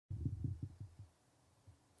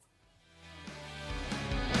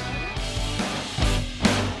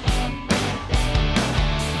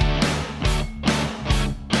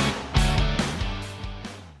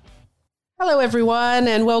Hello, everyone,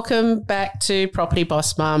 and welcome back to Property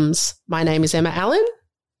Boss Mums. My name is Emma Allen.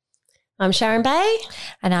 I'm Sharon Bay.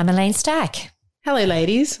 And I'm Elaine Stack. Hello,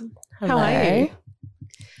 ladies. Hello. How are you?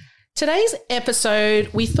 Today's episode,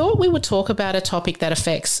 we thought we would talk about a topic that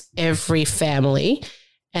affects every family,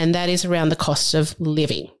 and that is around the cost of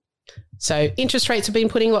living. So interest rates have been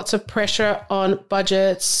putting lots of pressure on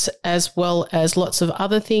budgets as well as lots of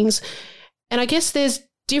other things. And I guess there's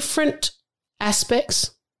different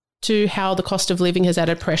aspects to how the cost of living has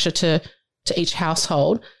added pressure to each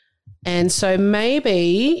household. And so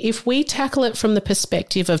maybe if we tackle it from the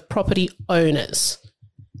perspective of property owners,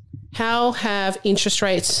 how have interest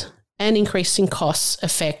rates and increasing costs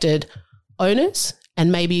affected owners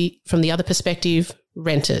and maybe from the other perspective,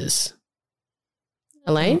 renters?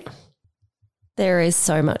 Elaine? There is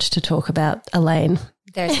so much to talk about, Elaine.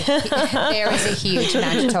 There is a huge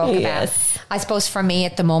amount to talk about. I suppose for me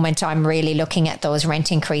at the moment, I'm really looking at those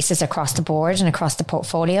rent increases across the board and across the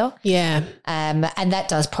portfolio. Yeah. And that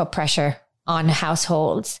does put pressure on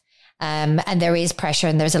households. And there is pressure,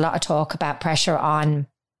 and there's a lot of talk about pressure on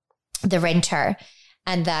the renter,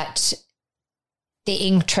 and that the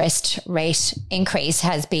interest rate increase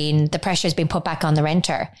the pressure has been put back on the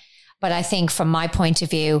renter. But I think from my point of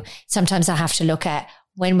view, sometimes I have to look at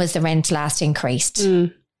when was the rent last increased?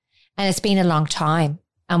 And it's been a long time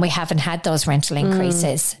and we haven't had those rental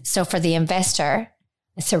increases. So for the investor,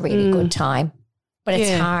 it's a really good time. But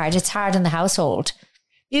it's hard. It's hard in the household.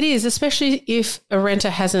 It is, especially if a renter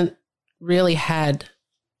hasn't really had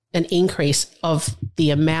an increase of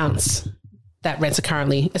the amounts that rents are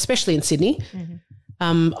currently, especially in Sydney.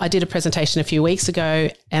 I did a presentation a few weeks ago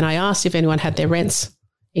and I asked if anyone had their rents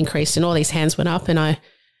increased, and all these hands went up, and I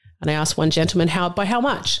asked one gentleman by how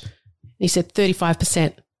much. He said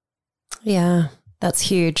 35%. Yeah, that's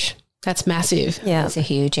huge. That's massive. Yeah. It's a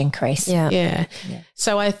huge increase. Yeah.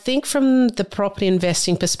 So I think from the property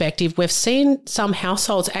investing perspective, we've seen some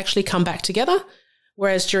households actually come back together,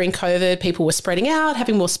 whereas during COVID, people were spreading out,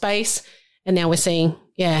 having more space, and now we're seeing,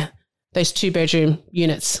 those 2-bedroom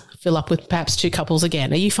units fill up with perhaps 2 couples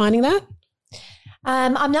again. Are you finding that?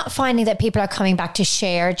 I'm not finding that people are coming back to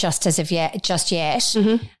share just yet.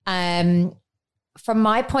 From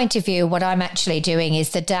my point of view, what I'm actually doing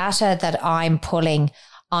is the data that I'm pulling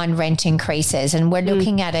on rent increases, and we're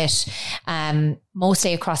looking at it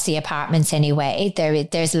mostly across the apartments anyway.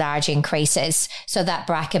 There's large increases. So that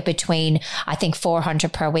bracket between, I think,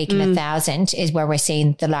 400 per week and 1,000 is where we're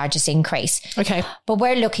seeing the largest increase. Okay. But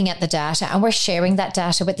we're looking at the data and we're sharing that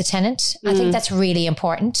data with the tenant. I think that's really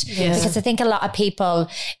important because I think a lot of people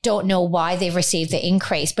don't know why they've received the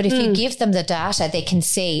increase. But if you give them the data, they can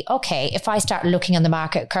see, okay, if I start looking on the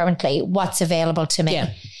market currently, what's available to me?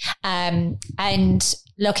 And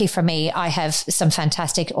lucky for me, I have some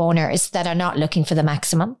fantastic owners that are not looking for the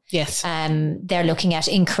maximum. Yes. They're looking at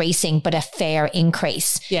increasing, but a fair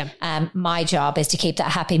increase. Yeah. My job is to keep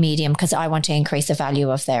that happy medium because I want to increase the value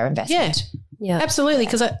of their investment. Yeah, absolutely.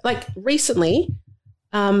 Because recently,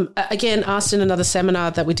 again, asked in another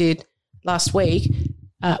seminar that we did last week,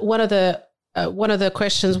 one of the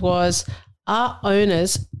questions was, are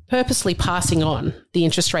owners purposely passing on the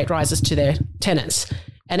interest rate rises to their tenants?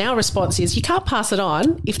 And our response is you can't pass it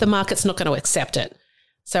on if the market's not going to accept it.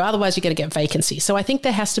 So otherwise you're going to get vacancy. So I think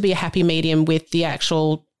there has to be a happy medium with the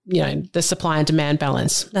actual, the supply and demand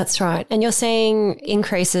balance. That's right. And you're seeing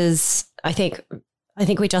increases. I think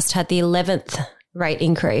we just had the 11th rate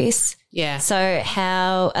increase. Yeah. So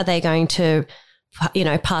how are they going to,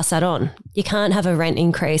 pass that on? You can't have a rent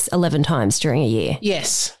increase 11 times during a year.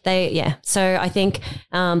 Yes. So I think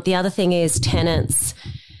the other thing is tenants,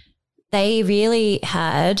 they really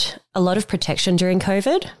had a lot of protection during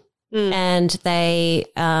COVID, and they,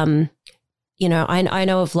 I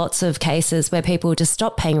know of lots of cases where people just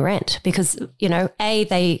stopped paying rent because, A,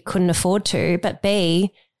 they couldn't afford to, but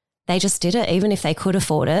B, they just did it. Even if they could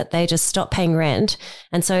afford it, they just stopped paying rent.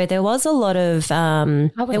 And so there was a lot of... I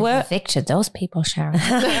would have evicted those people, Sharon. No,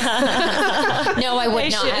 I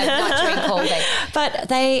would not have, not during COVID. But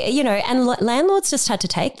they, and landlords just had to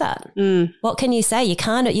take that. What can you say? You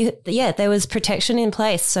can't, there was protection in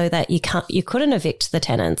place so that you couldn't evict the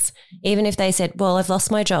tenants. Even if they said, well, I've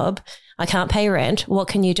lost my job, I can't pay rent, what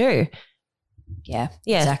can you do? Yeah,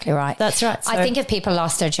 exactly right. That's right. So, I think if people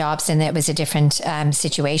lost their jobs, then it was a different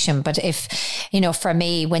situation. But if, for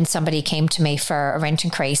me, when somebody came to me for a rent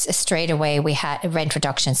increase, straight away we had a rent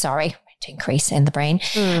reduction, increase in the brain,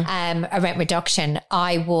 a rent reduction,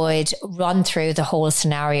 I would run through the whole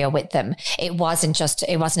scenario with them. It wasn't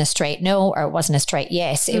a straight no, or it wasn't a straight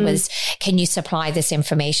yes. It was, can you supply this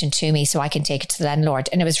information to me so I can take it to the landlord?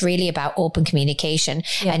 And it was really about open communication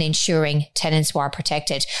and ensuring tenants were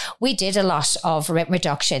protected. We did a lot of rent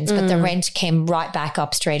reductions, but the rent came right back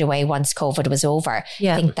up straight away once COVID was over.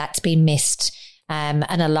 I think that's been missed. And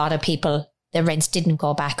a lot of people, the rents didn't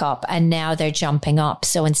go back up, and now they're jumping up.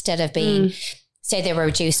 So instead of being, say they were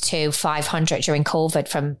reduced to 500 during COVID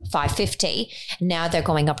from 550, now they're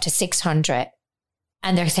going up to 600,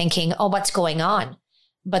 and they're thinking, oh, what's going on?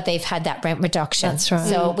 But they've had that rent reduction. That's right.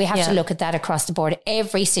 So we have to look at that across the board.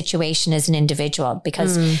 Every situation is an individual,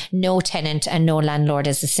 because no tenant and no landlord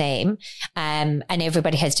is the same. And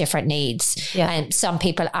everybody has different needs. Yeah. And some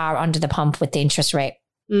people are under the pump with the interest rate.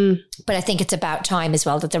 But I think it's about time as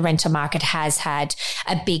well that the rental market has had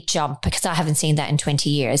a big jump, because I haven't seen that in 20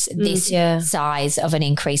 years, this size of an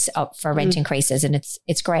increase up for rent increases. And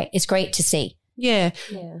it's great. It's great to see. Yeah.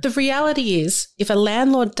 The reality is, if a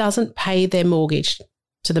landlord doesn't pay their mortgage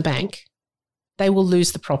to the bank, they will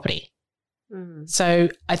lose the property. So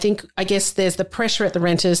I guess there's the pressure at the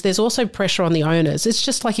renters. There's also pressure on the owners. It's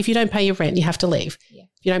just like, if you don't pay your rent, you have to leave. If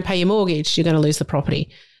you don't pay your mortgage, you're going to lose the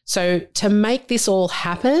property. So to make this all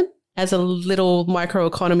happen as a little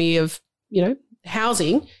microeconomy of,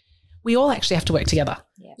 housing, we all actually have to work together.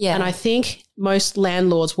 Yeah. And I think most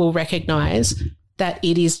landlords will recognise that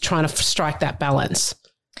it is trying to strike that balance.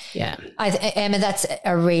 Yeah. Emma, that's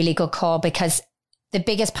a really good call, because the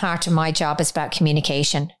biggest part of my job is about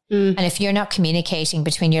communication. And if you're not communicating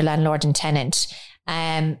between your landlord and tenant,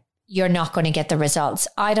 you're not going to get the results.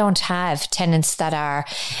 I don't have tenants that are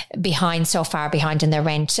so far behind in their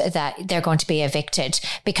rent that they're going to be evicted,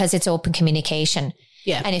 because it's open communication.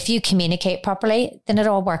 Yeah. And if you communicate properly, then it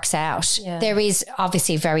all works out. Yeah. There is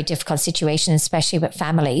obviously a very difficult situation, especially with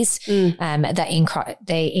families, that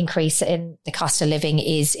the increase in the cost of living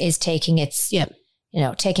is taking its,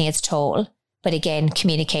 taking its toll. But again,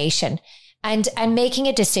 communication and making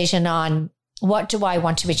a decision on, what do I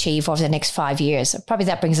want to achieve over the next 5 years? Probably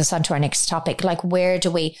that brings us on to our next topic. Like, what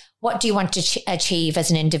do you want to achieve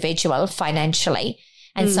as an individual financially?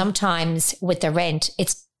 And sometimes with the rent,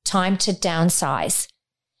 it's time to downsize.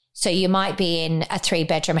 So you might be in a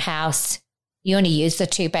 3-bedroom house. You only use the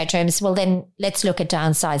 2 bedrooms. Well, then let's look at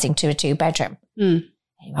downsizing to a 2-bedroom.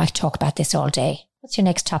 I could talk about this all day. What's your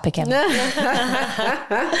next topic, Emma?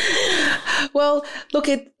 Well, look,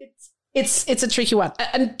 it's a tricky one.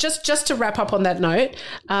 And just to wrap up on that note,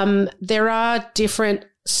 there are different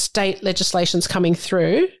state legislations coming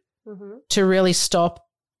through to really stop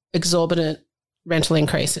exorbitant rental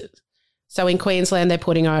increases. So in Queensland, they're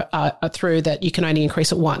putting through that you can only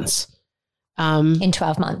increase it once. In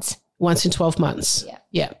 12 months. Once in 12 months.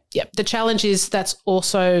 Yeah. The challenge is that's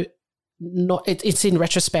also not, it's in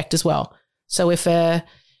retrospect as well. So if a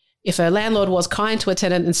landlord was kind to a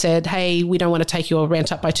tenant and said, hey, we don't want to take your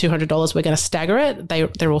rent up by $200, we're going to stagger it,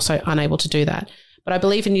 they're also unable to do that. But I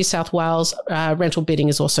believe in New South Wales, rental bidding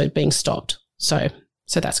is also being stopped. So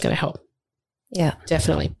that's going to help. Yeah,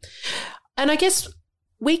 definitely. And I guess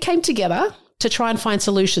we came together to try and find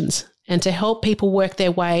solutions and to help people work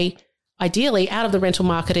their way, ideally, out of the rental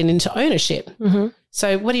market and into ownership.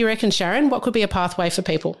 So what do you reckon, Sharon? What could be a pathway for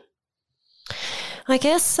people? I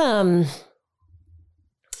guess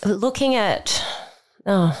looking at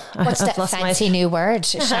what's that fancy new word,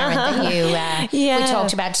 Sharon, that we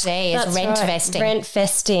talked about today is rentvesting. Right.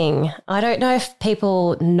 Rentvesting. I don't know if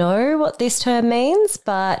people know what this term means,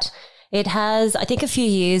 but it has, I think a few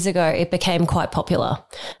years ago, it became quite popular.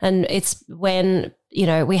 And it's when,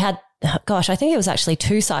 we had, I think it was actually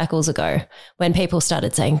 2 cycles ago when people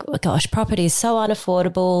started saying, oh, gosh, property is so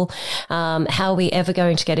unaffordable. How are we ever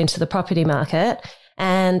going to get into the property market?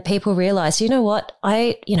 And people realize, you know what,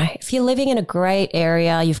 if you're living in a great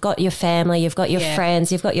area, you've got your family, you've got your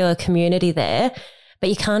friends, you've got your community there, but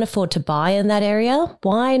you can't afford to buy in that area,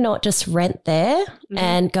 why not just rent there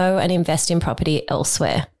and go and invest in property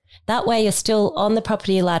elsewhere? That way you're still on the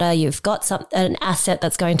property ladder. You've got an asset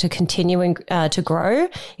that's going to continue to grow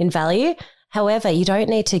in value. However, you don't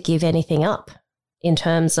need to give anything up in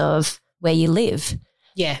terms of where you live.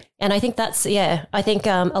 Yeah. And I think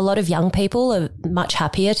a lot of young people are much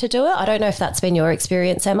happier to do it. I don't know if that's been your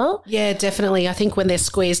experience, Emma. Yeah, definitely. I think when they're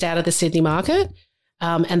squeezed out of the Sydney market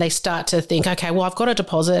and they start to think, okay, well, I've got a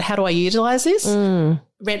deposit. How do I utilise this?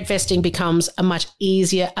 Rentvesting becomes a much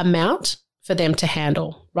easier amount for them to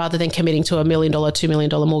handle rather than committing to $1 million, $2 million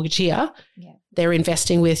mortgage here. Yeah. They're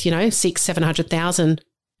investing with, $600,000-$700,000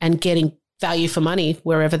 and getting value for money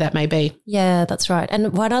wherever that may be. Yeah, that's right.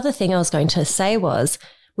 And one other thing I was going to say was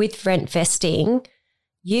with Rentvesting,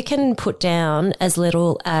 you can put down as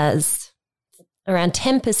little as around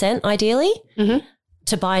 10% ideally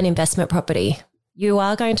to buy an investment property. You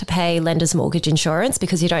are going to pay lender's mortgage insurance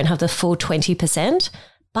because you don't have the full 20%,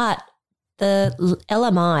 but the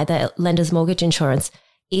LMI, the lender's mortgage insurance,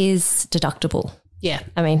 is deductible. Yeah.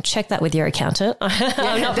 I mean, check that with your accountant.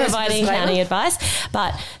 I'm not providing accounting advice,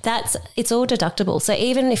 but it's all deductible. So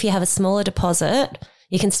even if you have a smaller deposit,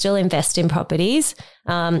 you can still invest in properties.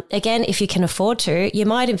 Again, if you can afford to, you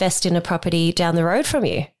might invest in a property down the road from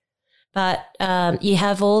you. But you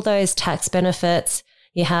have all those tax benefits.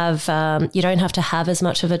 You have you don't have to have as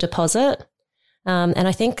much of a deposit. And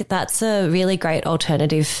I think that's a really great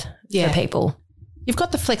alternative for people. You've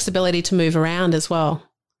got the flexibility to move around as well.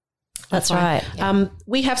 That's right. Yeah.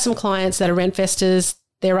 We have some clients that are rentvestors.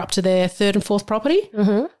 They're up to their third and fourth property,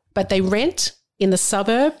 but they rent in the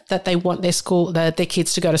suburb that they want their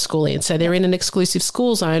kids to go to school in. So they're in an exclusive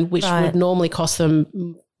school zone, which would normally cost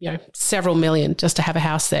them, several million just to have a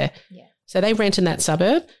house there. Yeah. So they rent in that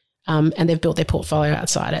suburb, and they've built their portfolio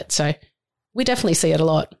outside it. So we definitely see it a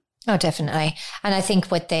lot. Oh, definitely. And I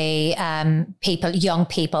think with the young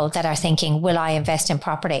people that are thinking, will I invest in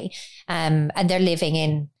property? And they're living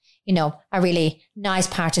in, a really nice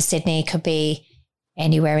part of Sydney, could be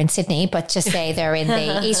anywhere in Sydney, but just say they're in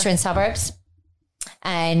the eastern suburbs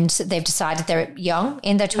and they've decided they're young,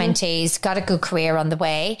 in their 20s, got a good career on the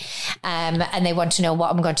way, and they want to know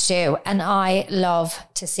what I'm going to do. And I love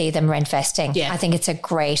to see them rentvesting. Yeah. I think it's a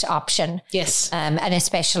great option. Yes. And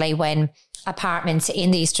especially when apartments in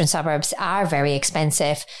the eastern suburbs are very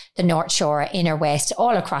expensive, the North Shore, Inner West,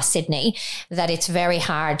 all across Sydney, that it's very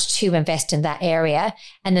hard to invest in that area.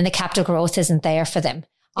 And then the capital growth isn't there for them.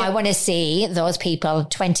 Yep. I want to see those people,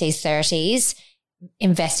 20s, 30s,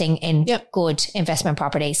 investing in good investment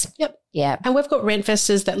properties. Yep. Yeah. And we've got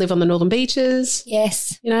rentvestors that live on the northern beaches.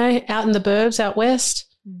 Yes. Out in the burbs out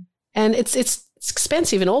west. And it's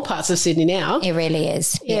expensive in all parts of Sydney now. It really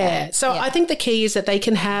is. Yeah. So I think the key is that they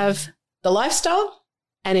can have the lifestyle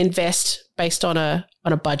and invest based on a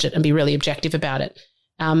budget and be really objective about it.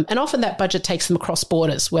 And often that budget takes them across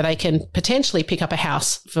borders where they can potentially pick up a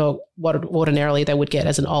house for what ordinarily they would get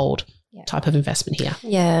as an old type of investment here.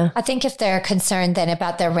 Yeah. I think if they're concerned then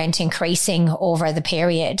about their rent increasing over the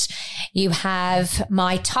period, you have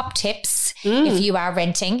my top tips. If you are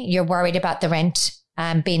renting, you're worried about the rent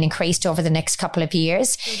being increased over the next couple of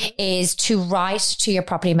years, is to write to your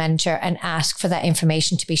property manager and ask for that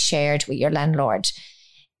information to be shared with your landlord.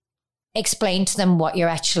 Explain to them what you're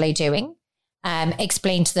actually doing.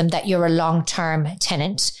 Explain to them that you're a long-term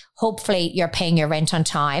tenant. Hopefully you're paying your rent on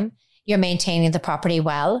time. You're maintaining the property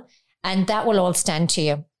well, and that will all stand to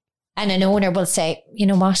you. And an owner will say, you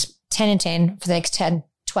know what, tenant in for the next 10,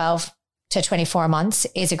 12 to 24 months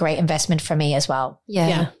is a great investment for me as well.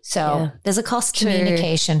 Yeah. So there's a cost to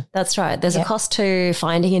communication. That's right. There's a cost to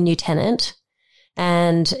finding a new tenant.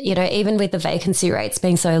 And, even with the vacancy rates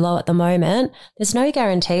being so low at the moment, there's no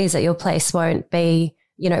guarantees that your place won't be,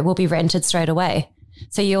 will be rented straight away.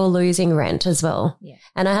 So you're losing rent as well. Yeah.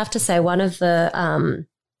 And I have to say one of the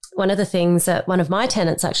things that one of my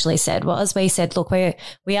tenants actually said was, we said, look,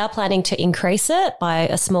 we are planning to increase it by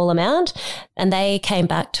a small amount. And they came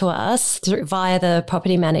back to us via the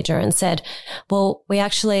property manager and said, well, we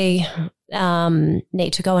actually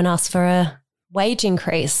need to go and ask for a wage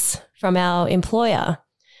increase from our employer.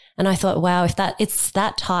 And I thought, wow, if it's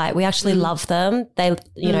that tight, we actually love them. They,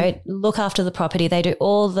 look after the property. They do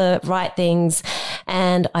all the right things.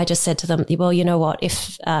 And I just said to them, well, you know what,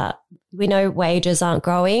 if we know wages aren't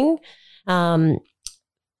growing. And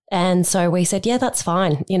so we said, yeah, that's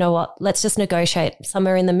fine. You know what, let's just negotiate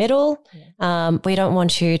somewhere in the middle. We don't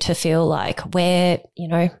want you to feel like we're,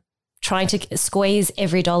 trying to squeeze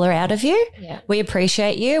every dollar out of you. Yeah. We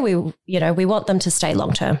appreciate you. We want them to stay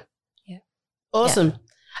long term. Yeah. Awesome.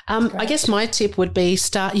 Yeah. I guess my tip would be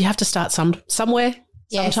you have to start somewhere,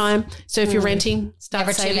 sometime. So if you're renting, start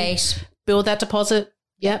Never saving, too late. Build that deposit.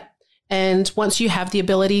 Yep. And once you have the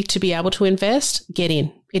ability to be able to invest, get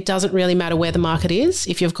in. It doesn't really matter where the market is.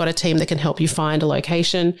 If you've got a team that can help you find a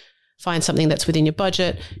location, find something that's within your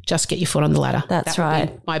budget, just get your foot on the ladder. That's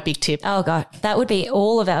right. My big tip. Oh, God. That would be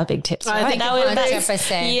all of our big tips. I think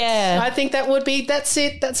 100%. Yeah. I think that's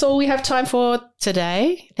it. That's all we have time for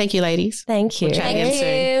today. Thank you, ladies. Thank you. We'll chat again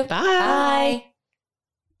soon. Bye.